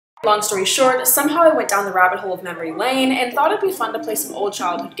Long story short, somehow I went down the rabbit hole of memory lane and thought it'd be fun to play some old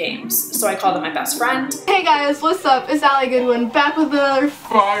childhood games, so I called up my best friend. Hey guys, what's up? It's Ali Goodwin, back with another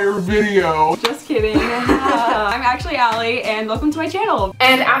fire video. Just kidding. I'm actually Ali, and welcome to my channel.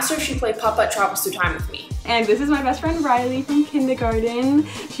 And asked her if she'd play Putt Putt Travels Through Time with me. And this is my best friend Riley from kindergarten.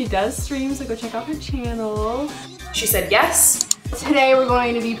 She does stream, so go check out her channel. She said yes. Today we're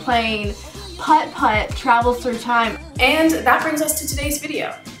going to be playing Putt Putt Travels Through Time. And that brings us to today's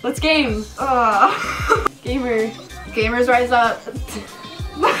video. Let's game. Gamer. Gamers rise up.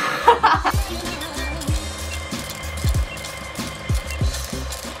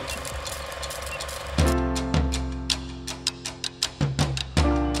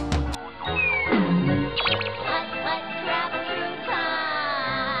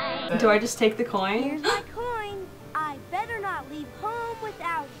 Do I just take the coin? Here's my coin. I better not leave home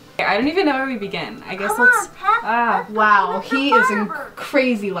without it. I don't even know where we begin. I guess Come let's... on, Pep. Let's Wow, go to Mr. he is Firebird.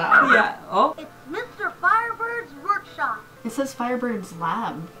 crazy loud. Yeah. Oh. It's Mr. Firebird's workshop. It says Firebird's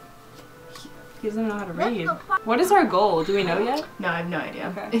lab. He doesn't know how to Let's read. go What is our goal? Do we know yet? No, I have no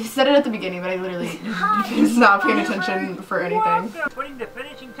idea. Okay. He said it at the beginning, but I literally was not paying attention for anything. Putting the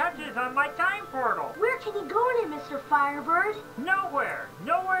finishing touches on my time portal. Where can you go in it, Mr. Firebird? Nowhere.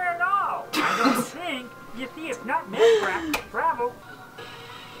 Nowhere at all. I don't think. You see, it's not meant for active travel.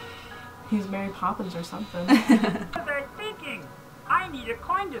 He's Mary Poppins or something. What they're thinking. I need a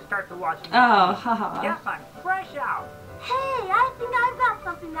coin to start the washing machine. Oh, haha. Yes, I'm fresh out. Hey, I think I've got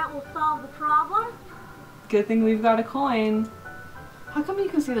something that will solve the problem. Good thing we've got a coin. How come you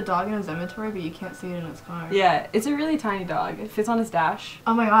can see the dog in his inventory, but you can't see it in its car? Yeah, it's a really tiny dog. It fits on his dash.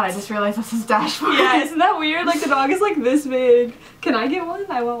 Oh my god, I just realized that's his dashboard. Yeah, isn't that weird? Like the dog is like this big. Can I get one?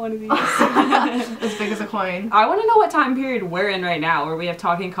 I want one of these. As big as a coin. I want to know what time period we're in right now, where we have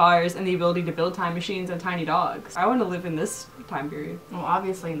talking cars and the ability to build time machines and tiny dogs. I want to live in this time period. Well,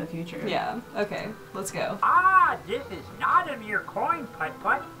 obviously in the future. Yeah, okay, let's go. Ah, this is not a mere coin, Putt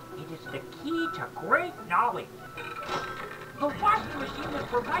Putt. It is the key to great knowledge. The washing machine is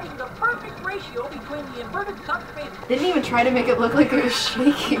providing the perfect ratio between the inverted subspace. They didn't even try to make it look like it was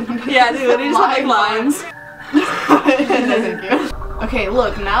shaking. Yeah, they literally just have like lines. Thank you. Okay,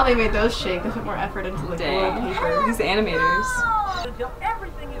 look, now they made those shake. They put more effort into like the little Dang. paper. These animators. Until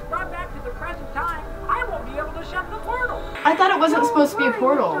everything is brought back to the present time, I won't be able to shut the portal. I thought it wasn't supposed to be a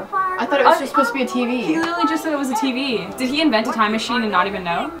portal. I thought it was just supposed to be a He TV. literally just said it was a TV. Did he invent a time machine and not even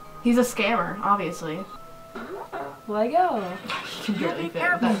know? He's a scammer, obviously. Lego. He can barely fit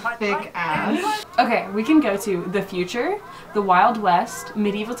with that thick ass. Okay, we can go to the future, the Wild West,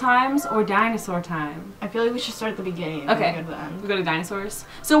 medieval times, or dinosaur time. I feel like we should start at the beginning. Okay. And go to the end. We go to dinosaurs.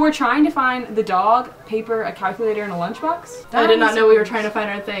 So we're trying to find the dog, paper, a calculator, and a lunchbox. I did not know we were trying to find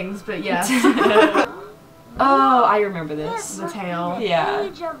our things, but yes. Oh, I remember this. The tail. Yeah.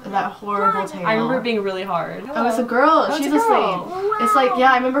 That horrible tail. I remember it being really hard. Oh, it's a girl. Oh, it's She's a girl. asleep. It's like,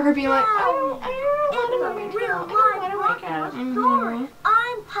 yeah, I remember her being like, It's a real life miraculous story.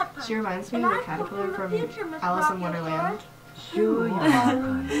 I'm Putt Putt. She reminds me And of the I've come caterpillar the from future, Mr. Alice in Rocket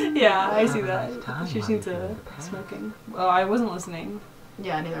Wonderland. Yeah, I see that. She seems to smoking. Oh, I wasn't listening.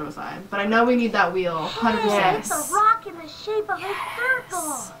 Yeah, neither was I. But I know we need that wheel, 100%. It's a rock in the shape of a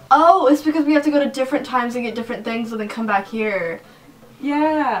circle. Oh, it's because we have to go to different times and get different things and then come back here.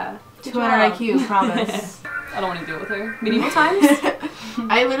 Yeah. Good 200 job. IQ, promise. I don't want to deal with her. Medieval times?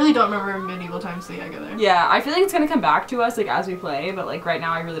 I literally don't remember medieval times, so yeah, go there. Yeah, I feel like it's gonna come back to us like as we play, but like right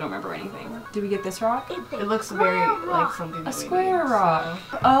now I really don't remember anything. Did we get this rock? It looks very like something that A we square need, rock.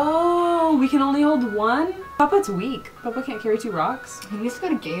 Oh, we can only hold one? Papa's weak. Papa can't carry 2 rocks. So. He needs to go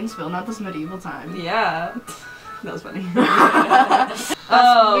to Gainesville, not this medieval time. Yeah. That was funny.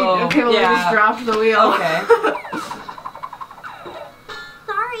 Oh, okay, well, we just dropped the wheel. Okay.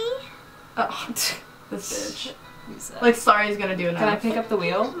 Sorry. Oh, this bitch. Like, Like, sorry's gonna do enough. can I pick up the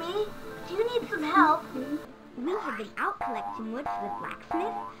wheel? Excuse me. Do you need some help? We had been out collecting wood for the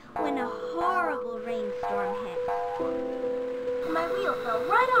blacksmith when a horrible rainstorm hit. My wheel fell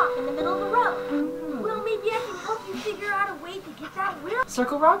right off in the middle of the road. Well, maybe I can help you figure out a way to get that wheel.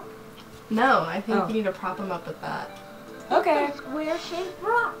 Circle rock? No, I think Oh. you need to prop him up with that. Okay. It's a square-shaped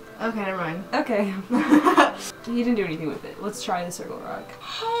rock. Okay, never mind. Okay. He didn't do anything with it. Let's try the circle rock.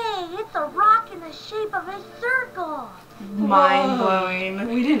 Hey, it's a rock in the shape of a circle. Mind blowing.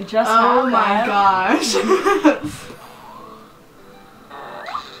 We didn't just Oh have my that. gosh.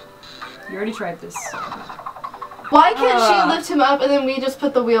 You already tried this. Why can't she lift him up and then we just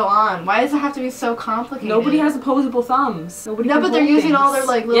put the wheel on? Why does it have to be so complicated? Nobody has opposable thumbs. Nobody No, can but they're hold using all things.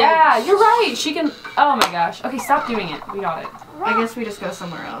 their, like, little- Yeah, you're right. She can. Oh my gosh. Okay, stop doing it. We got it. I guess we just go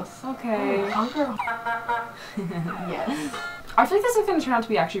somewhere else. Okay. Yes. I feel like this is gonna turn out to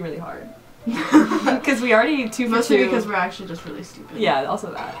be actually really hard. Because we already 2 for 2. Mostly because we're actually just really stupid. Yeah,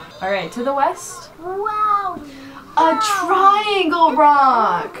 also that. Alright, to the west. Wow. A triangle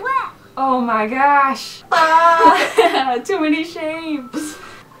rock! West. Oh my gosh. Ah, too many shapes.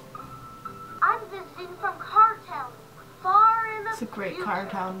 I'm visiting from Cartown, far in the It's a great future. car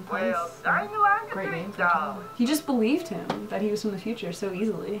town place. Well, dang along the Great big name for a town. dog. He just believed him that he was from the future so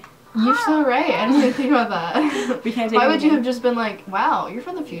easily. You're so right. I didn't even think about that. We can't take Why him would you again. have just been like, wow, you're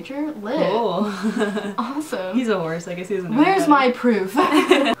from the future? Lit. Cool. Awesome. He's a horse, I guess he doesn't know. Where's better. my proof?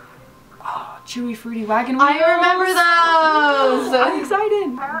 Oh, chewy, fruity wagon wheels. I remember those! I'm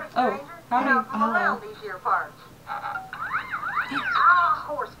excited. Howdy, Oh, stranger. howdy. Come Hello. around these here parts.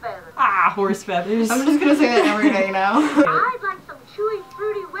 Horse feathers. Ah, horse feathers. I'm just gonna say that every day now. I'd like some chewy,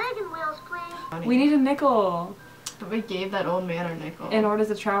 fruity wagon wheels, please. We need a nickel We gave that old man our nickel. in order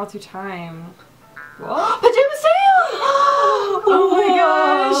to travel through time. What? Pajama Sam! Oh my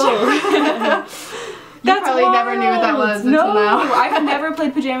gosh! You probably never knew what that was No, until now. I've never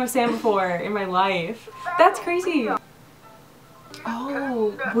played Pajama Sam before in my life. That's crazy.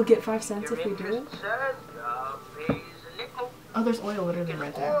 Oh, we'll get 5 cents if we do it. Oh, there's oil literally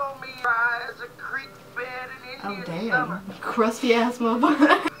right there. Oh, damn. Crusty ass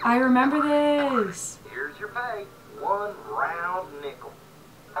motherfucker. I remember this. Here's your pay. 1 round nickel.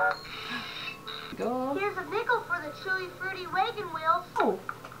 Go. Here's a nickel for the chewy, fruity wagon wheels. Oh,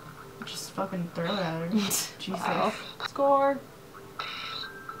 Just fucking throw it at her. Jesus. wow. Score.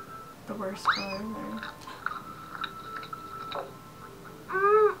 The worst color there.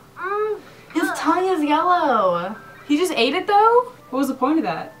 His Good. tongue is yellow. He just ate it though? What was the point of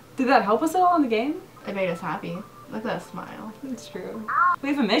that? Did that help us at all in the game? It made us happy. Look at that smile. That's true. We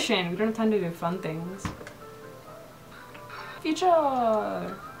have a mission. We don't have time to do fun things. Future. Oh.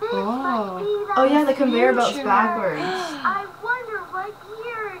 Oh yeah, the conveyor belt's Future. backwards. I wonder what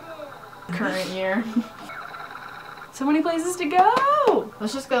year it is. Current year. So many places to go.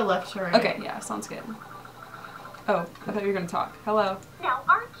 Let's just go left to right. Okay, yeah, sounds good. Oh, I thought you were gonna talk. Hello. Now,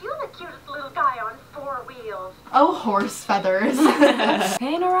 aren't you the cutest little guy on 4 wheels? Oh, horse feathers.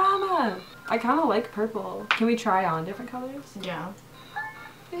 Panorama. I kind of like purple. Can we try on different colors? Yeah.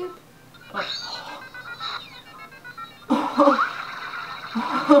 Boop.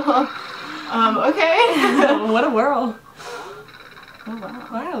 Okay. What a whirl. Oh wow.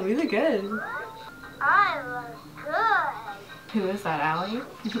 Wow, we look good. I look good. Who is that, Allie?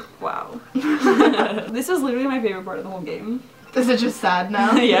 Wow. This is literally my favorite part of the whole game. Is it just sad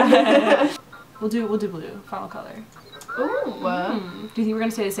now? Yeah. We'll do blue. Final color. Ooh. Do you think we're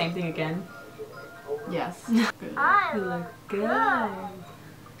gonna say the same thing again? Yes. Good. I You look look good.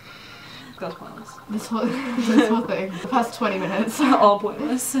 That was pointless. This whole thing. The past 20 minutes. All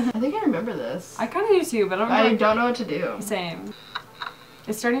pointless. I think I remember this. I kind of do too, but I don't I know. don't know what to do. Same.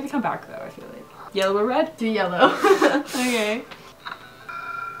 It's starting to come back though, I feel like. Yellow or red? Do yellow. Okay.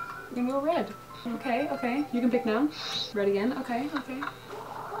 I'm gonna go red. Okay, okay. You can pick now. Red again. Okay, okay.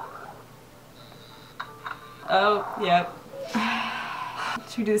 Oh, yep.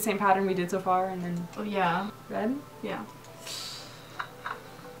 Should we do the same pattern we did so far and then Oh yeah. red? Yeah.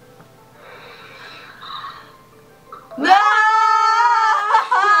 No!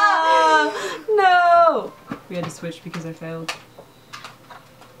 No! We had to switch because I failed.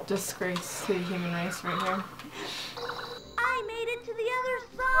 Disgrace. To the human race right here. I made it to the other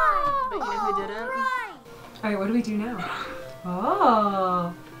side. But you know who didn't? Right. Alright, what do we do now?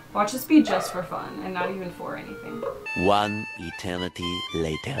 Oh! Watch this be just for fun and not even for anything. 1 eternity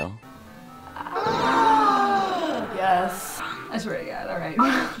later. Yes. I swear to God, alright.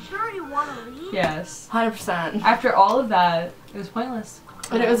 Sure you want to leave? Yes. 100%. After all of that, it was pointless.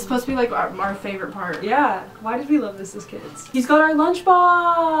 And it was supposed to be like our favorite part. Yeah, why did we love this as kids? He's got our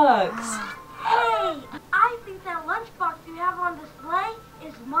lunchbox! Hey, I think that lunchbox you have on display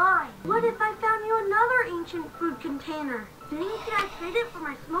is mine. What if I found you another ancient food container? Think I trade it for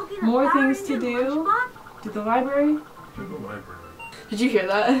my Smokey the More Power things to Ranger do? lunchbox? To the library? Did you hear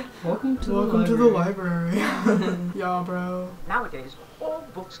that? Welcome to library. Yeah, bro. Nowadays, all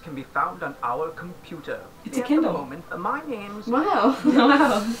books can be found on our computer. It's a At Kindle. the moment, my name's... Wow.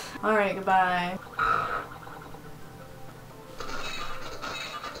 Wow. Alright, goodbye.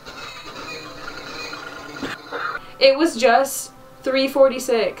 It was just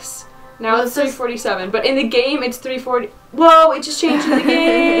 3:46. Now Well, it's it says- 3:47, but in the game it's 3:40. Whoa, it just changed in the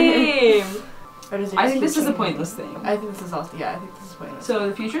game! Or does it I just think this keep is a changing? pointless thing. I think this is also, yeah, I think this is pointless. So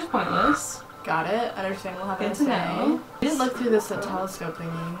the future's pointless. Got it. Understand we'll have Good to to say. know. We didn't look through this telescope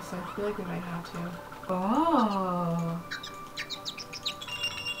thingy, so I feel like we might have to. Oh.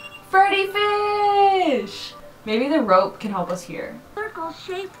 Freddy Fish! Maybe the rope can help us here. Circle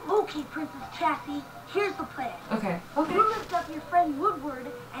shape. Okay, Princess Chassis. Here's the plan. Okay. You lift up your friend Woodward,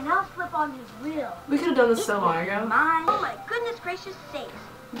 and I'll slip on his wheel. We could have done this so long ago. Mine. Oh my goodness gracious sakes.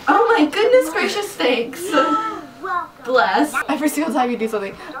 Oh my goodness gracious thanks. You're welcome. Bless. Every single time you do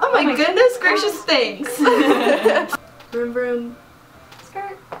something. Oh my goodness gracious thanks. Vroom vroom.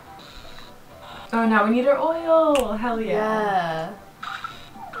 Skirt. Oh, now we need our oil. Hell yeah. Yeah.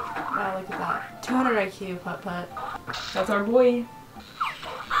 Wow, look at that. 200 IQ, Putt Putt. That's our boy.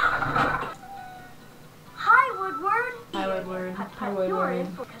 Hi, Woodward. Hi, Woodward. Hi, You're Woodward. in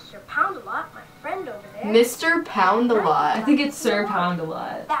for Mr. Pound-a-Lot, my friend over there. Mr. Pound-a-Lot. I think it's Sir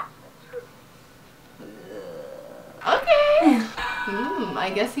Pound-a-Lot. That's the truth. Okay.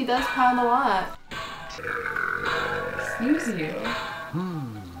 I guess he does pound a lot. Excuse you.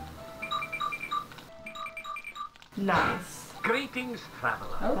 Nice. Greetings,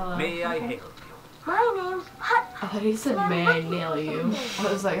 traveler. Oh, May I okay. help you? My name's Putt I thought he said, may I nail you?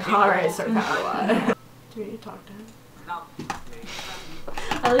 I was like, alright, Sir Pound-a-Lot. Do we need to talk to him?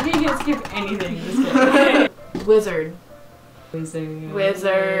 I like you can't skip anything in this game. Wizard. Wizard.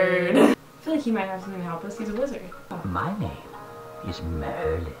 Wizard. I feel like he might have something to help us. He's a wizard. My name is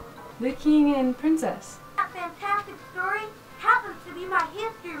Merlin. The king and princess. That fantastic story happens to be my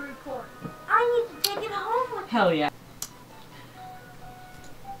history report. I need to take it home with me. Hell yeah.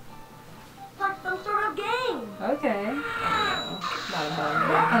 It's like some sort of game. Okay. Not a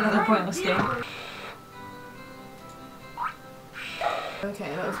bad Another pointless game.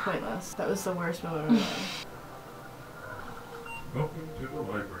 Okay, that was pointless. That was the worst moment of my life. Welcome to the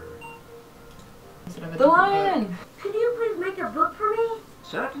library. Instead of a The different lion! Could you please make a book for me?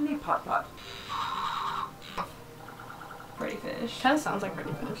 Certainly, Putt Putt. Pretty fish. Kind of sounds like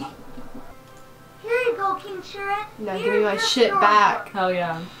Pretty Fish. Here you go, King Chirrut. Now give Here's me my your shit story. back. Hell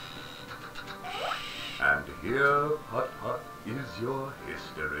yeah. And here, Putt Putt, is your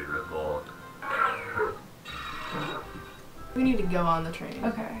history report. We need to go on the train.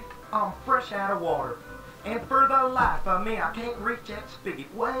 Okay. I'm fresh out of water. And for the life of me, I can't reach that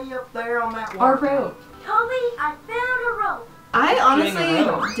spigot way up there on that Our water. rope. Toby, I found a rope. I Getting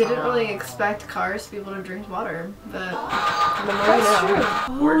a rope. honestly didn't really expect cars to be able to drink water, but the more I That's know.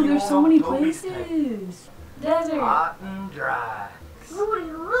 true. Where Oh, do you there's so want many Toby to take? places. Desert. Hot and dry. Woody,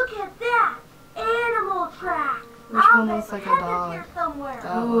 look at that. Animal tracks. Which I'll one bet looks like a Peppa's dog? here somewhere.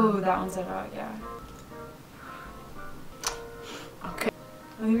 Oh, that one's a dog, yeah. Okay.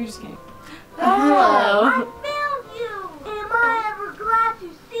 I think we just came. I Hello. found you. Am I ever glad to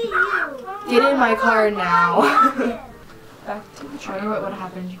see you? Get in my car now. Back to the I wonder what would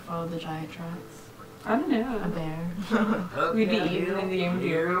happen if you followed the giant tracks. I don't A know. bear. We'd be eaten in the game of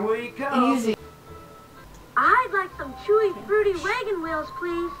Here Deer. we go. Easy. I'd like some chewy, fruity wagon wheels,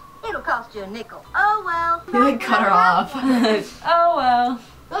 please. It'll cost you a nickel. Oh well. You like cut her off. Oh well.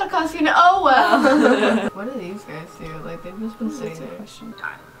 That'll cost you oh well. What do these guys do? Like they've just been sitting there. Question.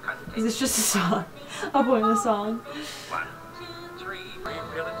 Is this just a song? A pointless song. 1, 2, 3.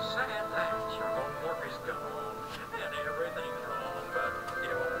 I'm feeling sad that your homework is gone and everything's wrong, but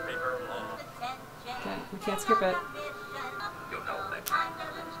it won't be for long. Okay, we can't skip it. You'll know next time.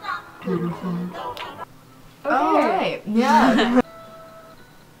 Alright. Yeah.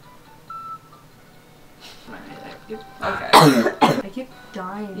 Okay. I keep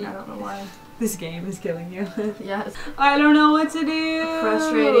dying. I don't know why. This game is killing you. Yes. I don't know what to do.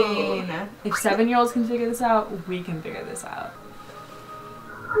 Frustrating. If 7-year-olds can figure this out, we can figure this out.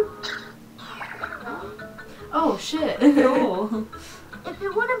 Oh shit. Cool. If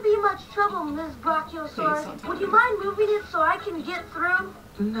it wouldn't be much trouble, Ms. Brachiosaurus, Please don't would you mind moving it so I can get through?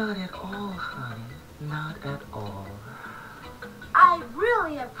 Not at all, honey. Not at all. I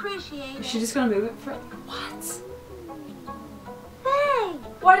really appreciate Is it. she just gonna move it for what? Thanks.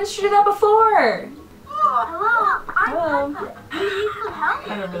 Why didn't she do that before? Hello, Hello. I'm Peppa. You need some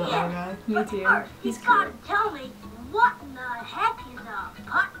help? I don't know that one guy. Me too. First, He's you gotta cute. tell me, what in the heck is a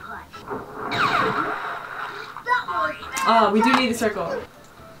putt-putt? That was Oh, we do need a circle.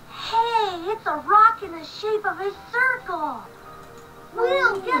 Hey, it's a rock in the shape of a circle.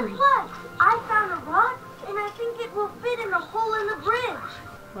 Will, guess what? I found a rock, and I think it will fit in a hole in the bridge.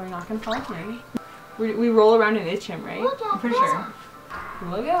 We're not gonna fall here. We roll around and itch him, right? Look at I'm pretty this. sure.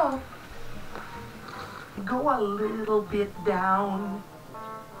 We'll go. Go a little bit down.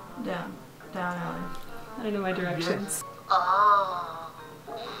 Down. Down alley. I don't know my directions. Ah,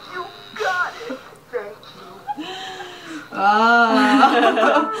 you got it. Thank you.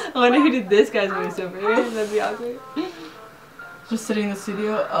 I wonder who did this guy's voiceover. That'd be awkward. Just sitting in the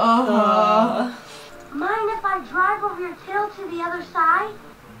studio. Uh, Mind if I drive over your tail to the other side?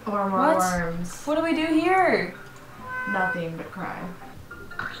 Or more What? worms. What do we do here? Nothing but cry.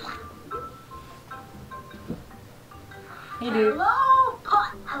 Hey, dude. Hello,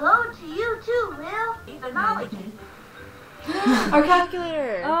 Putt. Hello to you too, Will. He's a knowledge. Our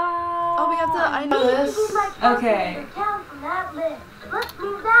calculator! Oh, we have to. I know this. Okay. Down from that list. Let's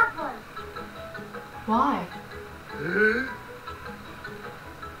move that one. Why?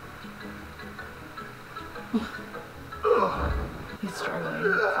 He's struggling. For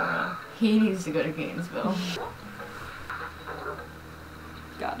real. He needs to go to Gainesville.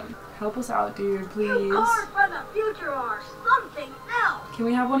 Got him. Help us out, dude, please. Cars from the future are something else. Can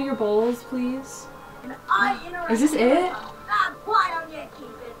we have one of your bowls, please? And I interact. Is this it? Why don't you keep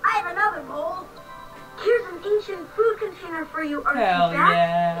it? I have another bowl. Here's an ancient food container for you, Archie. Hell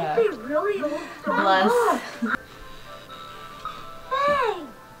yeah. It's a really old stone. Bless. Hey!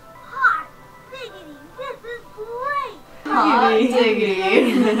 Hot diggity, this is great! Hot diggity.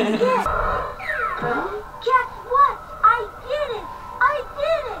 Guess what? I did it! I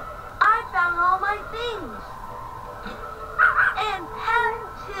did it! I found all my things. And pen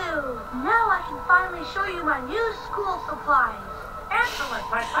too. Now I can finally show you my new school supplies. Excellent,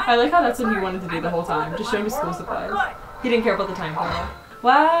 Putt-Putt. I like how that's what he wanted to do the whole time. Just show him his school supplies. He didn't care about the time portal.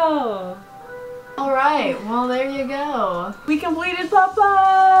 Wow. Alright, well there you go. We completed PUTT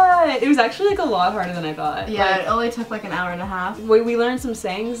PUTT! It was actually like a lot harder than I thought. Yeah, it only took like an hour and a half. We learned some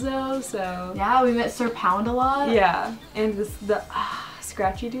sayings though, so. Yeah, we met Sir Pound a lot. Yeah. And the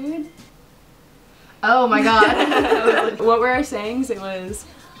scratchy dude. Oh my god. What were our sayings? It was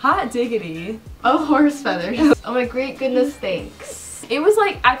hot diggity. Oh, horse feathers. Oh my great goodness, thanks. It was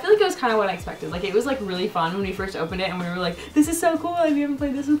like, I feel like it was kind of what I expected. Like, it was like really fun when we first opened it and we were like, this is so cool, like, we haven't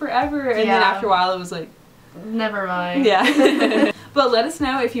played this one forever. And then after a while it was like, never mind. yeah. But let us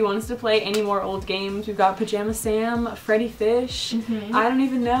know if you want us to play any more old games. We've got Pajama Sam, Freddy Fish, I don't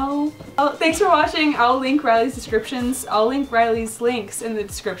even know. Oh, thanks for watching. I'll link Riley's links in the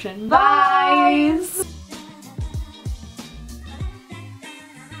description. Bye!